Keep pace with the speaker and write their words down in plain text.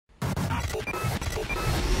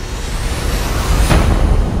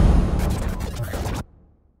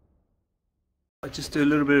I just do a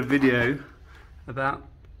little bit of video about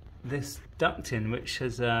this ducting, which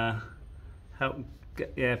has helped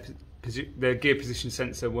get the gear position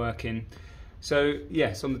sensor working. So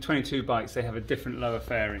yes, on the 22 bikes they have a different lower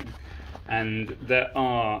fairing, and there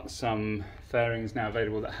are some fairings now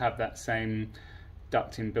available that have that same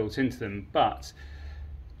ducting built into them, but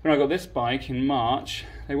when I got this bike in March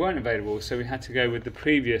they weren't available, so we had to go with the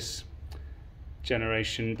previous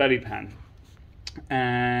generation belly pan.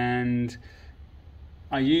 And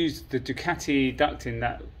I used the Ducati ducting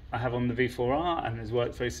that I have on the V4R and has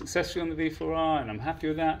worked very successfully on the V4R, and I'm happy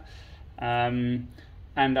with that. And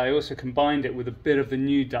I also combined it with a bit of the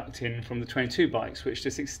new ducting from the 22 bikes, which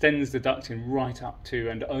just extends the ducting right up to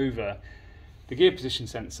and over the gear position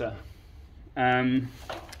sensor. And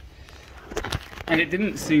it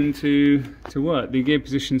didn't seem to work. The gear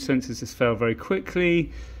position sensors just fell very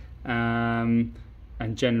quickly, and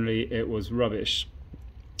generally it was rubbish.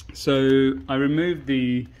 So I removed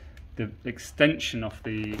the extension off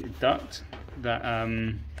the duct that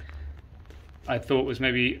I thought was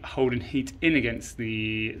maybe holding heat in against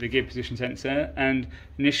the gear position sensor, and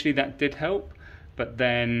initially that did help, but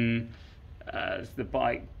then as the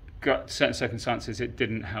bike got certain circumstances it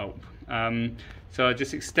didn't help. So I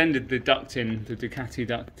just extended the ducting, the Ducati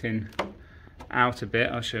ducting, out a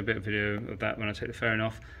bit. I'll show a bit of video of that when I take the fairing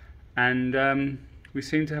off, and we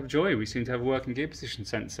seem to have joy. We seem to have a working gear position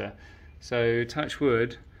sensor. So touch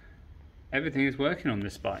wood, everything is working on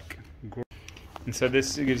this bike. And so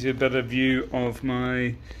this gives you a better view of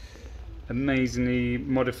my amazingly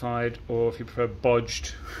modified, or if you prefer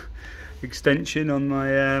bodged, extension on my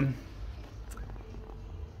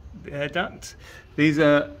air duct. These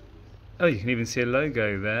are, oh, you can even see a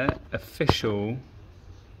logo there, official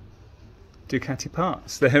Ducati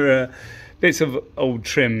parts. They're bits of old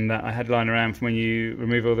trim that I had lying around from when you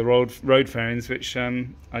remove all the road fairings, which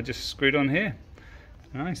I just screwed on here.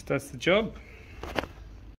 Nice, does the job.